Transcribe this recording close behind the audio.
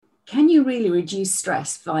Can you really reduce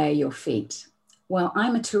stress via your feet? Well,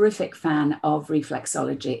 I'm a terrific fan of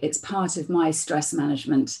reflexology. It's part of my stress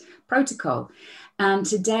management protocol. And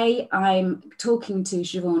today I'm talking to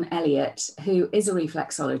Siobhan Elliott, who is a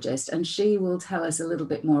reflexologist, and she will tell us a little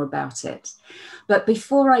bit more about it. But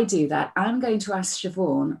before I do that, I'm going to ask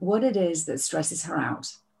Siobhan what it is that stresses her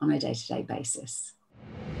out on a day-to-day basis.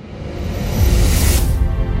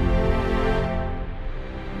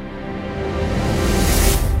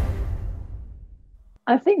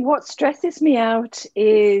 I think what stresses me out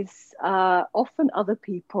is often other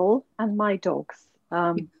people and my dogs.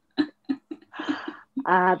 The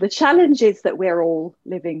challenges that we're all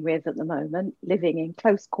living with at the moment, living in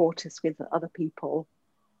close quarters with other people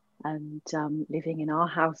and living in our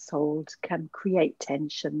household can create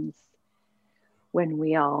tensions when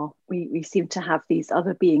we seem to have these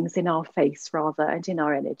other beings in our face rather and in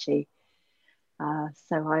our energy.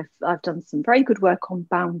 So I've done some very good work on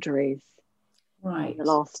boundaries in the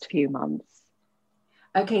last few months.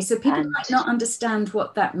 Okay, so people might not understand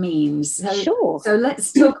what that means. Sure. So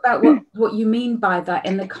let's talk about what you mean by that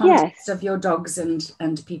in the context of your dogs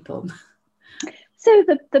and people. So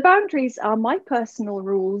the boundaries are my personal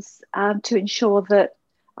rules to ensure that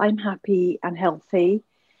I'm happy and healthy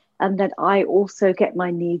and that I also get my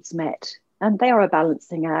needs met. And they are a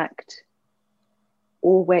balancing act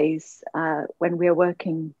always when we're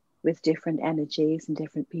working with different energies and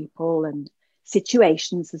different people and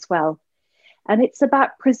situations as well. And it's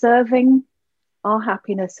about preserving our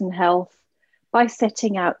happiness and health by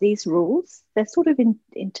setting out these rules. They're sort of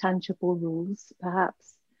intangible rules,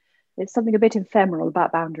 perhaps. There's something a bit ephemeral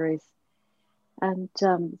about boundaries. And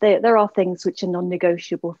there are things which are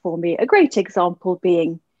non-negotiable for me. A great example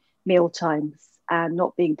being meal times and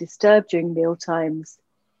not being disturbed during meal times,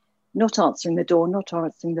 not answering the door, not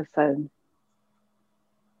answering the phone.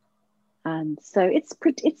 And so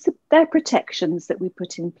they're protections that we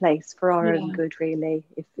put in place for our own good, really,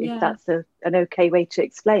 if that's an okay way to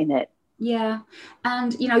explain it. Yeah.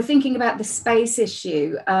 And, thinking about the space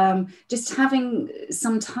issue, just having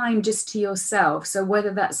some time just to yourself. So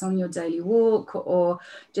whether that's on your daily walk or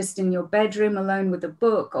just in your bedroom alone with a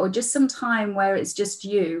book or just some time where it's just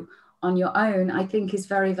you on your own, I think is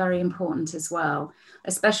very, very important as well.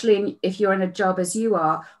 Especially if you're in a job as you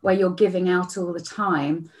are, where you're giving out all the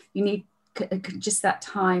time, you need just that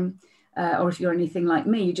time. Or if you're anything like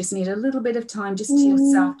me, you just need a little bit of time just to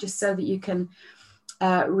yourself, just so that you can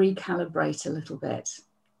recalibrate a little bit.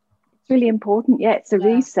 It's really important. Yeah, it's a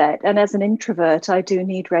reset. And as an introvert, I do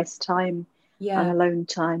need rest time and alone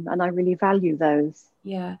time, and I really value those.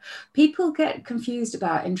 Yeah, people get confused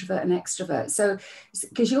about introvert and extrovert. So,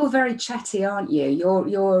 because you're very chatty, aren't you?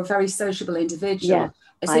 You're a very sociable individual. Yeah,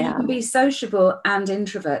 so you can be sociable and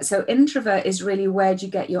introvert. So introvert is really where do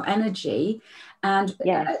you get your energy? And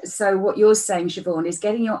so what you're saying, Siobhan, is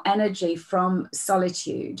getting your energy from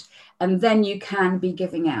solitude, and then you can be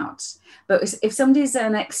giving out. But if somebody's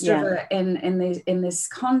an extrovert in this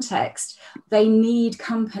context, they need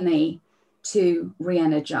company to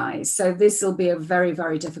re-energize. So this will be a very,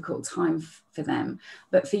 very difficult time for them.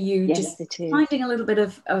 But for you, just finding a little bit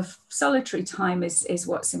of solitary time is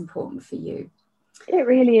what's important for you. It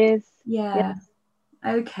really is. Yeah.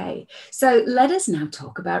 Okay. So let us now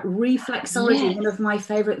talk about reflexology, one of my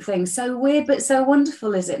favorite things. So weird, but so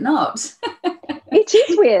wonderful, is it not? It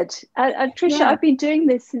is weird. And Tricia, I've been doing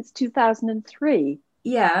this since 2003.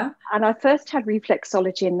 Yeah. And I first had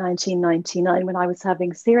reflexology in 1999 when I was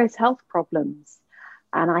having serious health problems.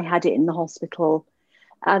 And I had it in the hospital.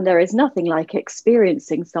 And there is nothing like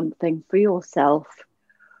experiencing something for yourself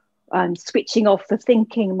and switching off the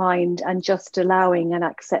thinking mind and just allowing and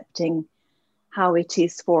accepting how it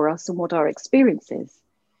is for us and what our experience is.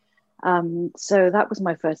 So that was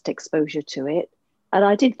my first exposure to it. And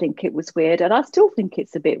I did think it was weird. And I still think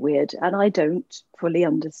it's a bit weird. And I don't fully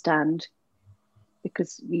understand,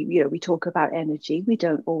 because we talk about energy. We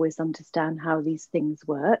don't always understand how these things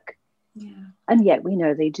work. Yeah. And yet we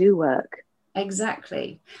know they do work.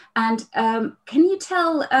 Exactly. And can you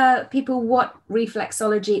tell people what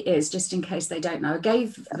reflexology is, just in case they don't know? I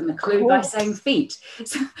gave them a clue by saying feet,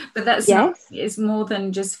 but that's not, it's more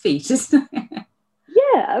than just feet, isn't it?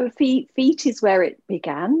 Yeah, feet is where it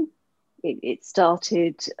began. It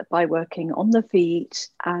started by working on the feet,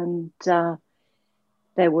 and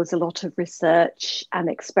there was a lot of research and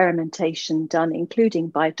experimentation done, including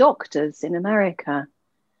by doctors in America,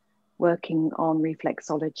 working on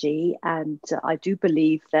reflexology. And I do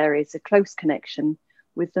believe there is a close connection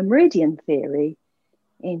with the meridian theory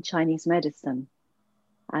in Chinese medicine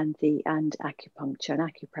and acupuncture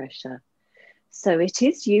and acupressure. So it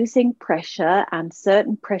is using pressure and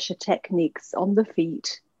certain pressure techniques on the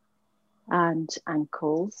feet and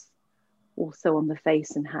ankles, also on the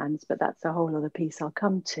face and hands, but that's a whole other piece I'll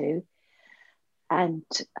come to. And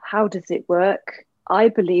how does it work? I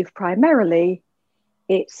believe primarily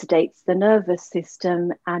it sedates the nervous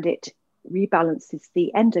system and it rebalances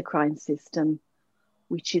the endocrine system,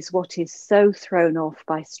 which is what is so thrown off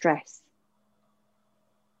by stress.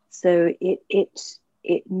 So it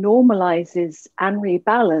normalizes and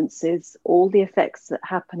rebalances all the effects that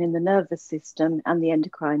happen in the nervous system and the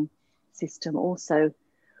endocrine system also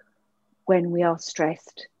when we are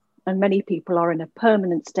stressed. And many people are in a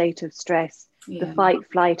permanent state of stress, the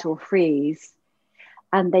fight, flight, or freeze,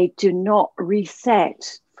 and they do not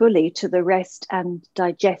reset fully to the rest and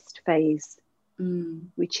digest phase,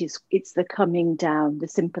 which is, it's the coming down, the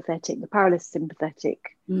sympathetic, the parasympathetic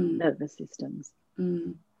nervous systems.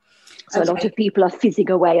 So a lot of people are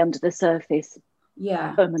fizzing away under the surface,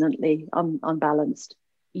 permanently unbalanced.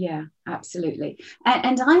 Yeah, absolutely.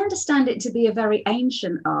 And I understand it to be a very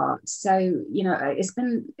ancient art. So, you know,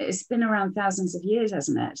 it's been around thousands of years,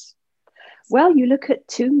 hasn't it? Well, you look at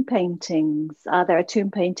tomb paintings. There are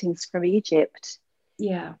tomb paintings from Egypt.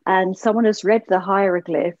 Yeah. And someone has read the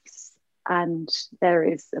hieroglyphs, and there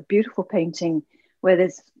is a beautiful painting where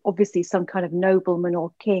there's obviously some kind of nobleman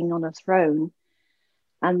or king on a throne,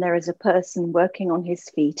 and there is a person working on his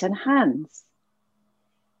feet and hands.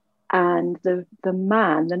 And the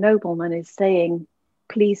man, the nobleman, is saying,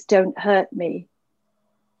 "Please don't hurt me."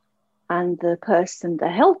 And the person, the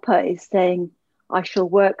helper, is saying, "I shall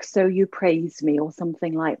work so you praise me," or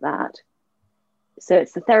something like that. So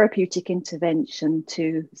it's a therapeutic intervention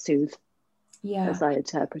to soothe, as I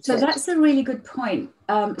interpret it. So that's a really good point.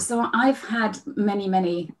 So I've had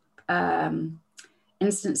many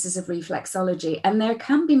instances of reflexology, and there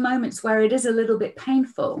can be moments where it is a little bit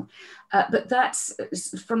painful, but that's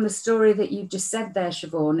from the story that you've just said there,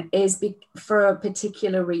 Siobhan, is for a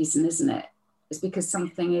particular reason, isn't it? It's because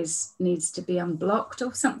something needs to be unblocked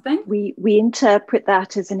or something. We interpret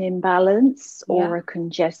that as an imbalance or a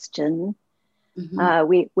congestion.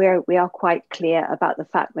 We are quite clear about the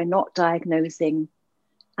fact we're not diagnosing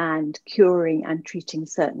and curing and treating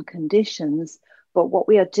certain conditions. But what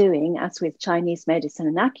we are doing, as with Chinese medicine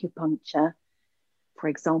and acupuncture, for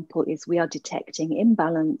example, is we are detecting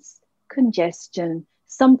imbalance, congestion,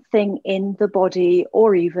 something in the body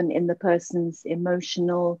or even in the person's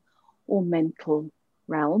emotional or mental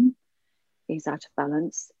realm is out of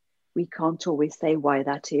balance. We can't always say why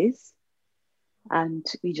that is. And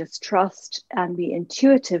we just trust and we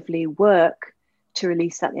intuitively work to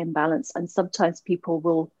release that imbalance. And sometimes people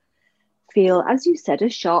will feel, as you said, a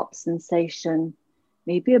sharp sensation,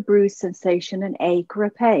 maybe a bruise sensation, an ache or a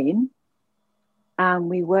pain. And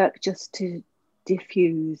we work just to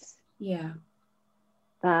diffuse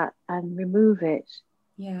that and remove it.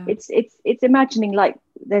 Yeah. It's imagining like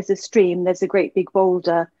there's a stream, there's a great big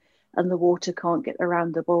boulder, and the water can't get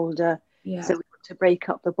around the boulder. Yeah. So we want to break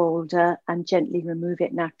up the boulder and gently remove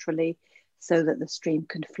it naturally so that the stream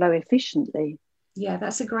can flow efficiently. Yeah,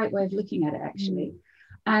 that's a great way of looking at it, actually.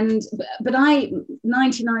 But I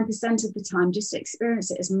 99% of the time just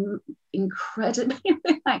experience it as incredibly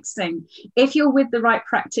relaxing if you're with the right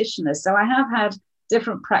practitioner. So I have had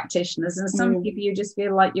different practitioners, and some people you just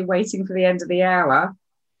feel like you're waiting for the end of the hour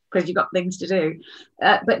because you've got things to do.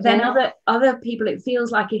 But then other people, it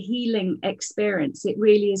feels like a healing experience. It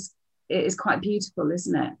really is. It is quite beautiful,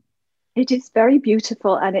 isn't it? It is very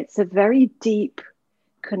beautiful, and it's a very deep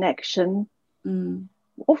connection.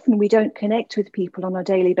 Often we don't connect with people on a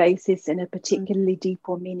daily basis in a particularly deep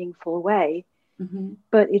or meaningful way,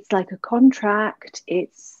 but it's like a contract.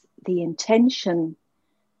 It's the intention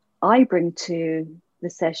I bring to the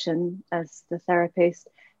session as the therapist,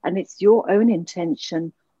 and it's your own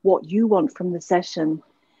intention, what you want from the session.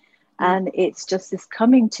 And it's just this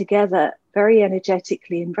coming together very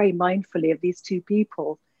energetically and very mindfully of these two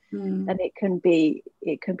people. And it can be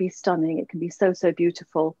stunning. It can be so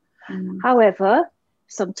beautiful. However,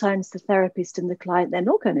 sometimes the therapist and the client, they're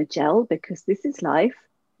not going to gel because this is life.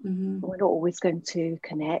 We're not always going to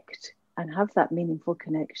connect and have that meaningful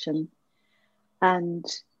connection. And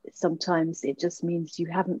sometimes it just means you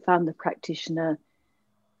haven't found the practitioner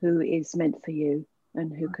who is meant for you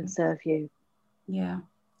and who can serve you. Yeah.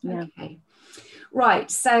 Okay. Right.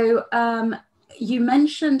 So you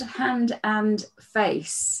mentioned hand and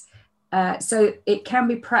face. So it can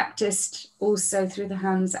be practiced also through the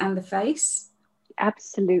hands and the face?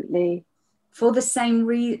 Absolutely. For the same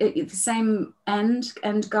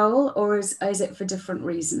end goal, or is it for different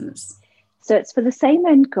reasons? So it's for the same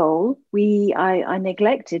end goal. I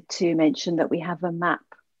neglected to mention that we have a map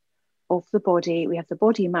of the body. We have the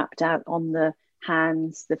body mapped out on the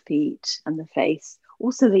hands, the feet, and the face,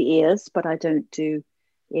 also the ears, but I don't do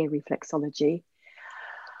ear reflexology.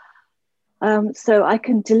 So I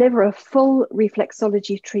can deliver a full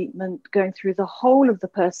reflexology treatment going through the whole of the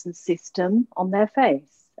person's system on their face.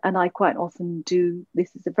 And I quite often do,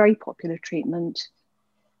 this is a very popular treatment.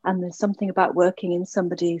 And there's something about working in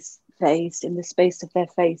somebody's face, in the space of their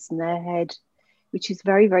face and their head, which is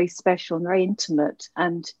very, very special and very intimate.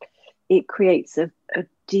 And it creates a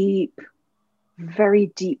deep, very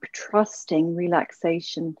deep, trusting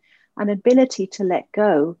relaxation and ability to let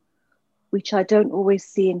go, which I don't always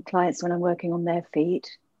see in clients when I'm working on their feet.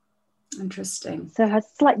 Interesting. So it has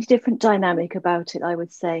a slightly different dynamic about it, I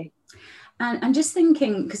would say. And I'm just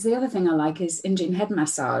thinking, because the other thing I like is Indian head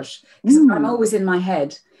massage, because I'm always in my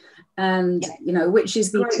head, and you know, which is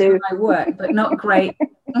great for my work, but not great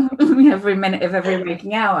every minute of every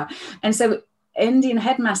waking hour. And so Indian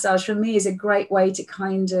head massage for me is a great way to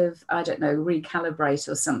kind of, I don't know, recalibrate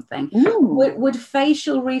or something. Would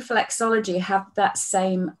facial reflexology have that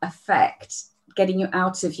same effect, getting you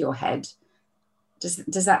out of your head?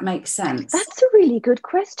 Does that make sense? That's a really good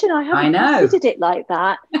question. I haven't considered it like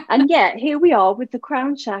that. And yet here we are with the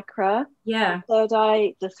crown chakra, the third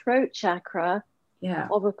eye, the throat chakra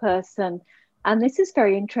of a person. And this is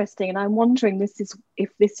very interesting. And I'm wondering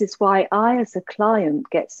if this is why I, as a client,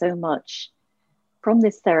 get so much from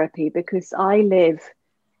this therapy, because I've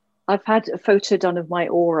had a photo done of my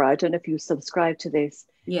aura. I don't know if you subscribe to this.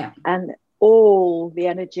 Yeah. And all the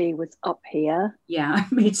energy was up here. Yeah,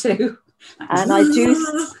 me too. And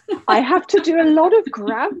I have to do a lot of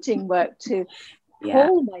grounding work to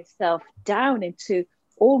pull myself down into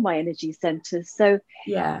all my energy centers. So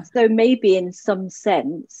maybe in some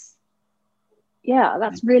sense,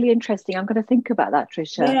 that's really interesting. I'm going to think about that,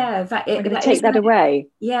 Tricia. Yeah, I'm going to take that away.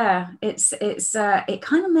 Yeah, it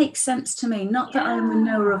kind of makes sense to me. Not that I'm a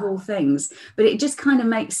knower of all things, but it just kind of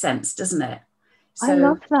makes sense, doesn't it? So I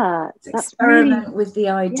love that. That's experiment really, with the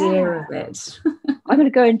idea of it. I'm going to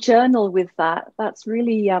go and journal with that. That's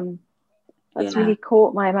really really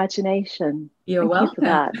caught my imagination. You're welcome.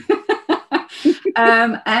 Thank you for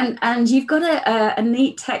that. And you've got a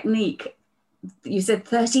neat technique. You said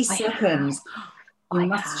 30 seconds. You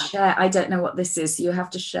must share. I don't know what this is. So you have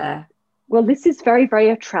to share. Well, this is very, very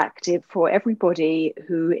attractive for everybody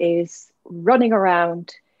who is running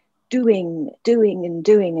around doing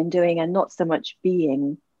and not so much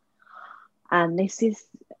being. And this is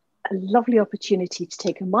a lovely opportunity to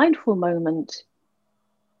take a mindful moment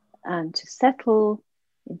and to settle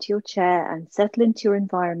into your chair and settle into your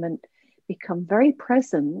environment, become very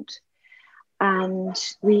present. And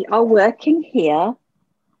we are working here.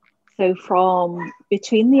 So from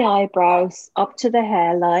between the eyebrows up to the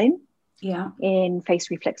hairline, in face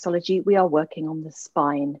reflexology, we are working on the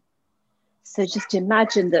spine. So just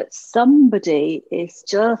imagine that somebody is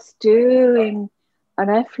just doing an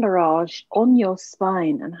effleurage on your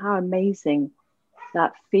spine and how amazing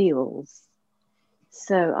that feels.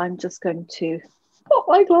 So I'm just going to pop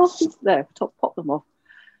my glasses there, pop them off.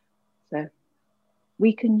 So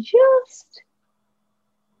we can just,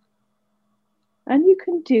 and you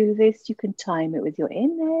can do this, you can time it with your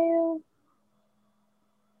inhale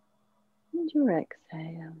and your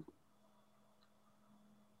exhale.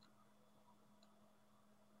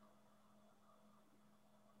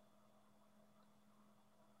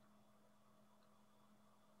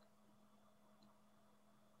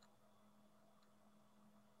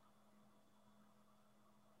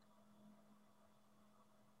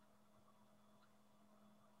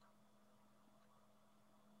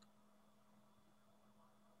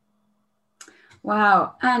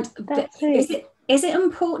 Wow. And is it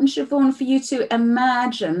important, Siobhan, for you to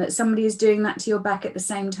imagine that somebody is doing that to your back at the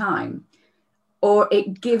same time? Or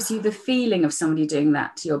it gives you the feeling of somebody doing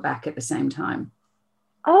that to your back at the same time?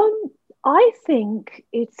 I think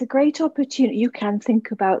it's a great opportunity. You can think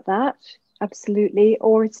about that, absolutely.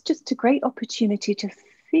 Or it's just a great opportunity to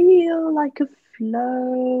feel like a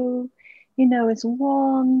flow, as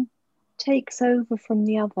one takes over from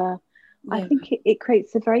the other. I think it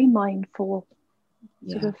creates a very mindful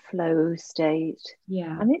sort of flow state.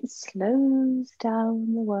 Yeah. And it slows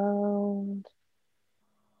down the world.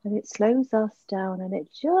 And it slows us down, and it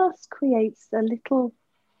just creates a little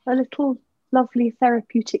lovely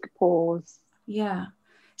therapeutic pause. Yeah.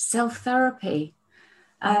 Self-therapy.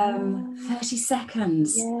 30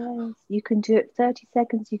 seconds. Yes, you can do it 30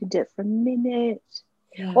 seconds, you can do it for a minute.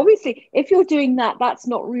 Yeah. Obviously, if you're doing that, that's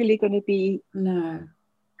not really going to be... No.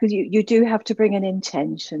 Because you do have to bring an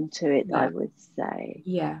intention to it, I would say.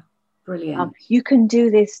 Yeah, brilliant. You can do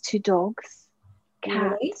this to dogs.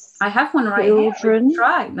 Really? cats, I have one right here. children.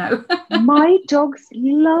 Try. No. My dogs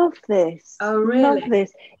love this. Oh, Love really?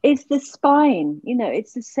 this. It's the spine.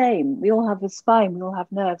 It's the same. We all have a spine. We all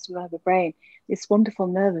have nerves. We all have a brain. This wonderful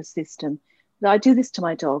nervous system. I do this to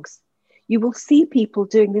my dogs. You will see people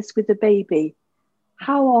doing this with a baby.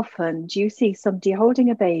 How often do you see somebody holding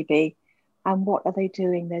a baby and what are they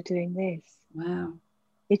doing? They're doing this. Wow.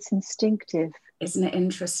 It's instinctive. Isn't it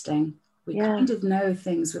interesting? We Yeah. kind of know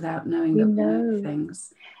things without knowing We that we know know.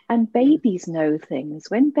 things. And babies know things.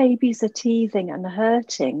 When babies are teething and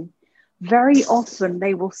hurting, very often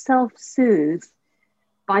they will self-soothe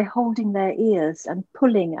by holding their ears and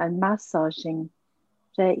pulling and massaging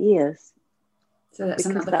their ears. So that's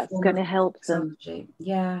because another that's form going to of help them. reflexology.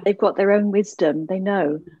 Yeah. They've got their own wisdom. They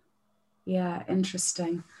know. Yeah,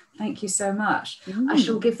 interesting. Thank you so much. I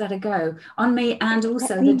shall give that a go on me and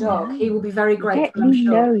also the dog. Know. He will be very grateful, Let I'm me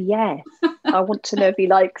sure. know, yes. I want to know if he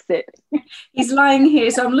likes it. He's lying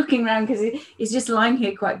here, so I'm looking around because he's just lying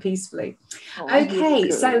here quite peacefully.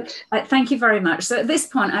 Okay, so thank you very much. So at this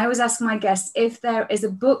point, I always ask my guests if there is a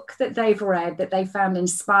book that they've read that they found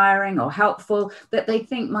inspiring or helpful that they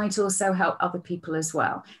think might also help other people as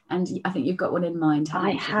well. And I think you've got one in mind,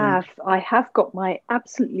 haven't you? I have got my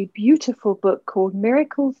absolutely beautiful book called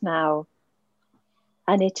Miracles Now.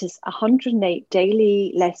 And it is 108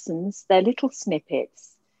 daily lessons. They're little snippets.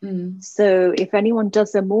 So if anyone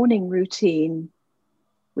does a morning routine,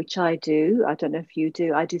 which I do, I don't know if you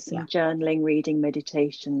do, I do some journaling, reading,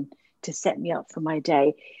 meditation to set me up for my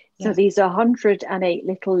day. So these are 108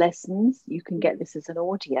 little lessons. You can get this as an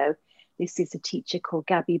audio. This is a teacher called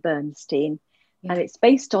Gabby Bernstein, and it's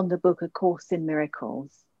based on the book A Course in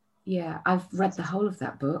Miracles. Yeah, I've read the whole of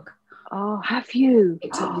that book. Oh, have you?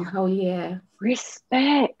 It took me a whole year.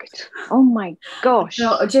 Respect. Oh my gosh.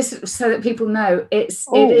 No, just so that people know, it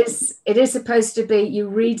is supposed to be you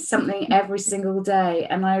read something every single day,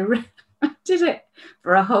 and I did it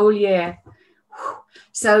for a whole year.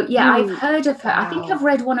 So I've heard of her. I think I've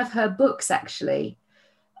read one of her books actually.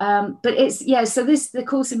 But it's so the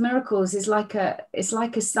Course in Miracles is like a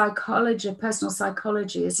psychology, a personal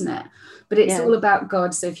psychology, isn't it? But it's all about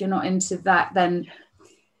God. So if you're not into that, then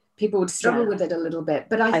people would struggle with it a little bit.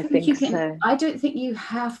 But I think you can. So. I don't think you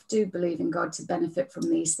have to believe in God to benefit from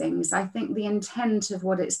these things. I think the intent of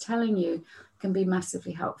what it's telling you can be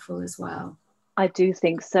massively helpful as well. I do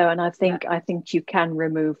think so, and I think you can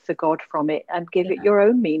remove the God from it and give it your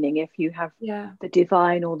own meaning if you have the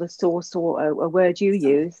divine or the source or a word you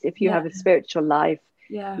use. If you have a spiritual life,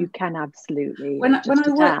 you can absolutely. When I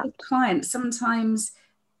work with clients, sometimes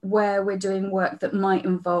where we're doing work that might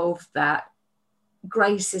involve that,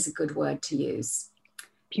 grace is a good word to use.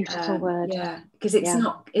 Beautiful word. Because it's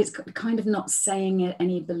kind of not saying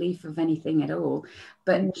any belief of anything at all,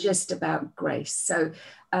 but just about grace. So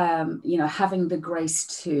having the grace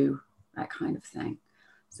to that kind of thing.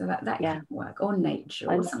 So that can work, or nature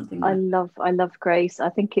or something. I love grace. I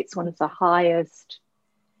think it's one of the highest.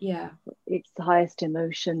 Yeah, it's the highest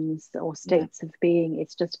emotions or states of being.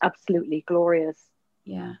 It's just absolutely glorious.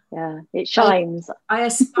 Yeah, it shines. I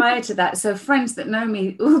aspire to that. So friends that know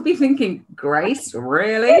me will be thinking, Grace,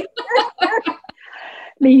 really?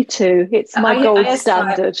 Me too. It's my gold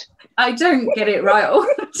standard. I don't get it right all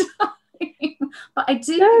the time, but I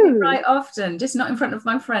do get it right often, just not in front of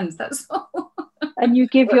my friends. That's all. And you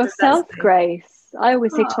give yourself grace. I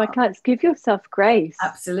always say to my clients, give yourself grace.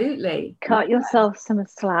 Absolutely. Cut yourself some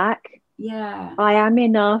slack. Yeah. I am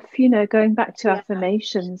enough, going back to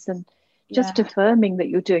affirmations and just affirming that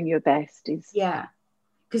you're doing your best is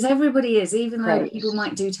because everybody is, even though people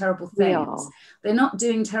might do terrible things, they're not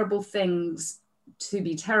doing terrible things to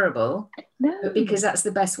be terrible, but because that's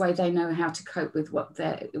the best way they know how to cope with what's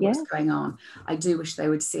going on. I do wish they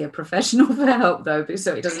would see a professional for help though,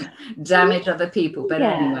 so it doesn't damage other people, but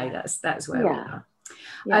anyway, that's where we are.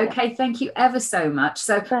 Okay, thank you ever so much.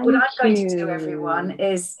 So what I'm going to do, everyone,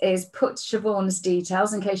 is put Siobhan's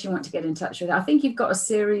details in case you want to get in touch with her. I think you've got a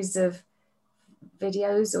series of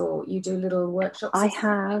videos, or you do little workshops. I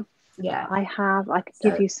have. I could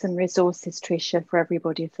give you some resources, Tricia, for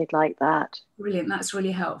everybody if they'd like that. Brilliant. That's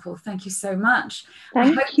really helpful. Thank you so much. I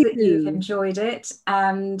hope that you've enjoyed it.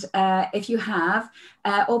 And if you have,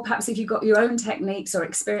 or perhaps if you've got your own techniques or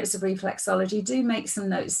experience of reflexology, do make some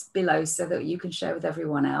notes below so that you can share with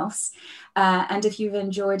everyone else. And if you've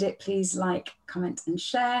enjoyed it, please like, comment and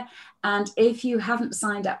share. And if you haven't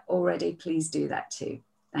signed up already, please do that too.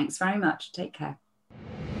 Thanks very much. Take care.